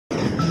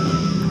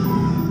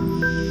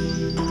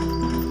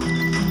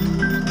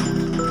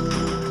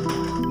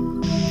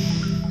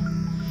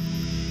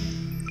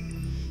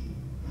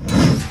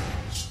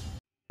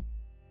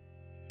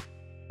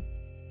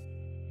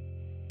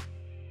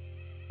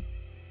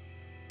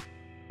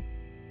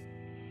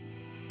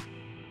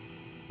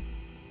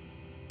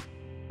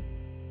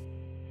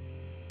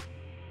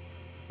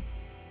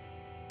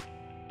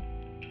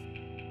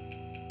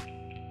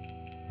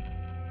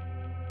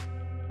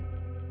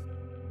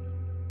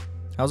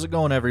How's it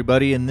going,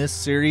 everybody? In this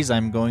series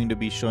I'm going to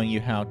be showing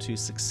you how to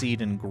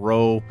succeed and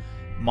grow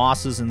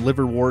mosses and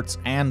liverworts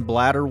and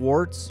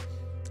bladderworts.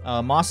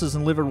 Mosses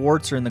and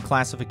liverworts are in the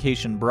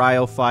classification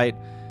bryophyte,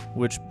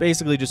 which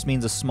basically just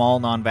means a small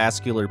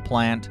non-vascular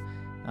plant.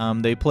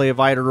 They play a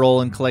vital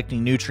role in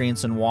collecting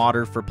nutrients and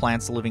water for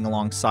plants living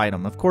alongside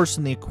them. Of course,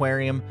 in the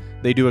aquarium,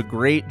 they do a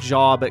great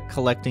job at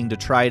collecting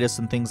detritus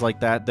and things like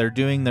that. They're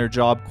doing their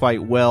job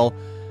quite well,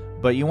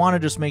 but you want to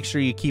just make sure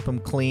you keep them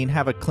clean,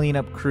 have a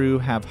cleanup crew,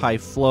 have high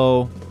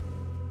flow.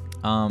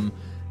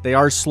 They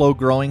are slow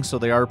growing, so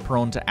they are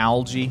prone to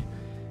algae,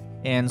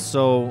 and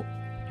so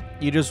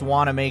you just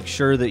want to make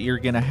sure that you're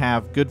going to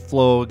have good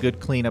flow, a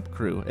good cleanup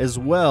crew. As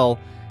well,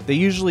 they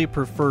usually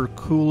prefer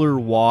cooler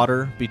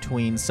water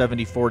between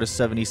 74 to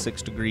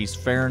 76 degrees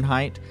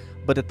Fahrenheit,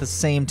 but at the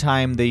same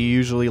time they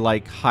usually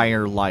like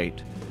higher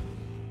light.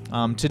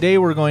 Today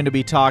we're going to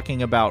be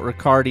talking about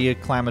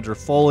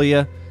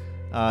Riccardia+chamedryfolia.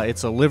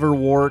 It's a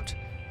liverwort,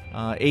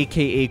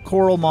 aka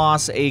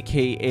coral+moss,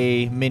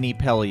 aka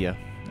mini+pellia.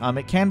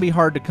 It can be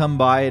hard to come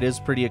by. It is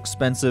pretty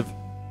expensive.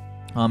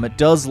 It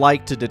does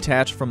like to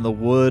detach from the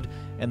wood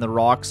and the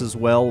rocks as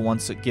well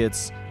once it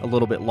gets a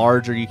little bit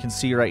larger. You can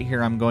see right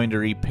here I'm going to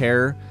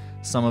repair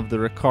some of the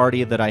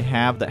Riccardia that I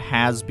have that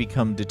has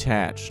become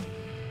detached.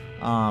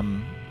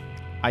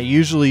 I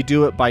usually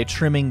do it by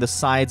trimming the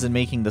sides and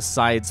making the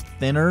sides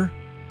thinner.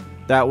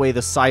 That way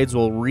the sides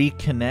will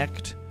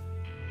reconnect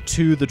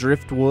to the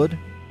driftwood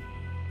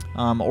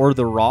or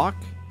the rock.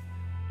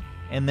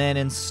 And then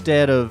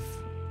instead of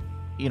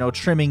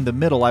trimming the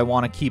middle, I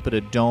want to keep it a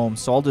dome,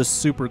 so I'll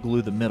just super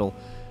glue the middle.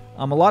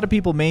 A lot of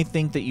people may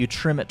think that you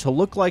trim it to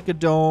look like a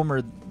dome,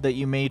 or that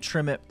you may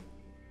trim it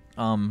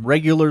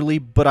regularly,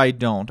 but I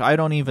don't. I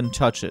don't even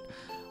touch it.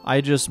 I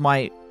just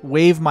might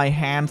wave my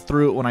hand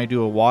through it when I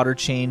do a water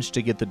change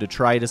to get the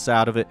detritus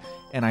out of it,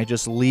 and I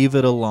just leave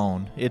it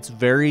alone. It's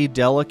very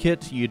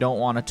delicate. You don't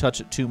want to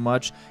touch it too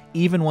much.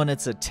 Even when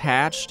it's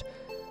attached,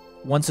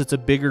 once it's a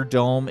bigger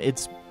dome,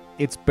 it's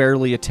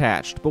barely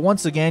attached. But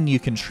once again, you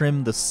can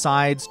trim the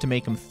sides to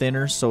make them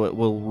thinner so it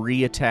will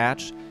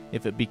reattach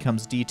if it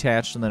becomes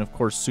detached, and then of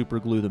course super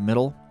glue the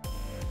middle.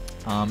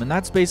 And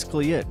that's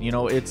basically it.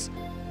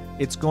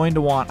 It's going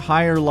to want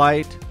higher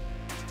light,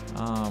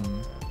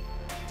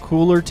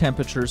 cooler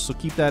temperatures, so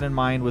keep that in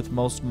mind with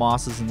most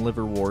mosses and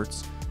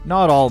liverworts.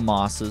 Not all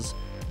mosses,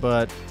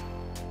 but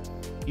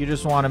you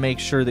just want to make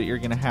sure that you're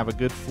going to have a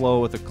good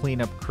flow with a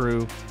cleanup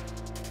crew,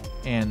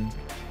 and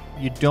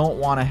you don't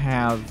want to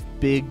have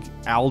big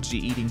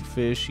algae-eating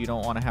fish. You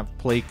don't want to have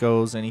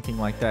plecos, anything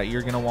like that.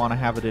 You're going to want to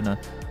have it in a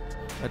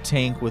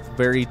tank with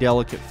very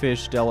delicate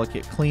fish,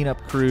 delicate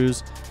cleanup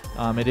crews.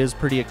 It is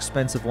pretty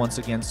expensive once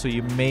again, so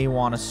you may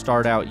want to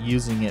start out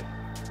using it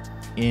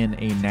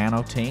in a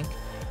nano tank.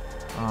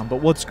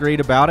 But what's great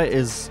about it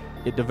is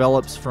it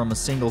develops from a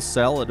single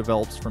cell. It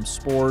develops from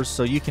spores,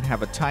 so you can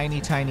have a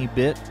tiny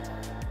bit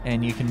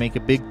and you can make a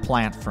big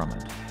plant from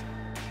it.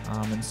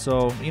 And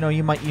so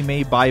you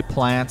may buy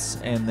plants,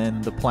 and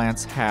then the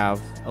plants have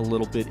a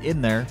little bit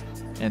in there,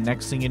 and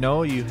next thing you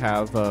know, you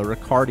have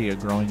Riccardia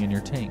growing in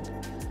your tank.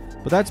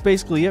 But that's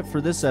basically it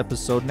for this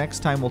episode. Next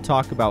time we'll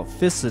talk about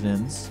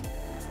physidens,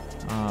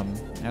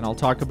 and I'll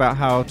talk about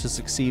how to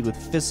succeed with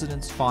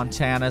physidens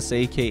fontanus,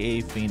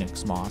 aka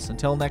phoenix moss.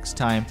 Until next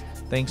time,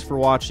 thanks for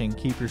watching.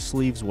 Keep your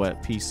sleeves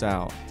wet. Peace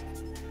out.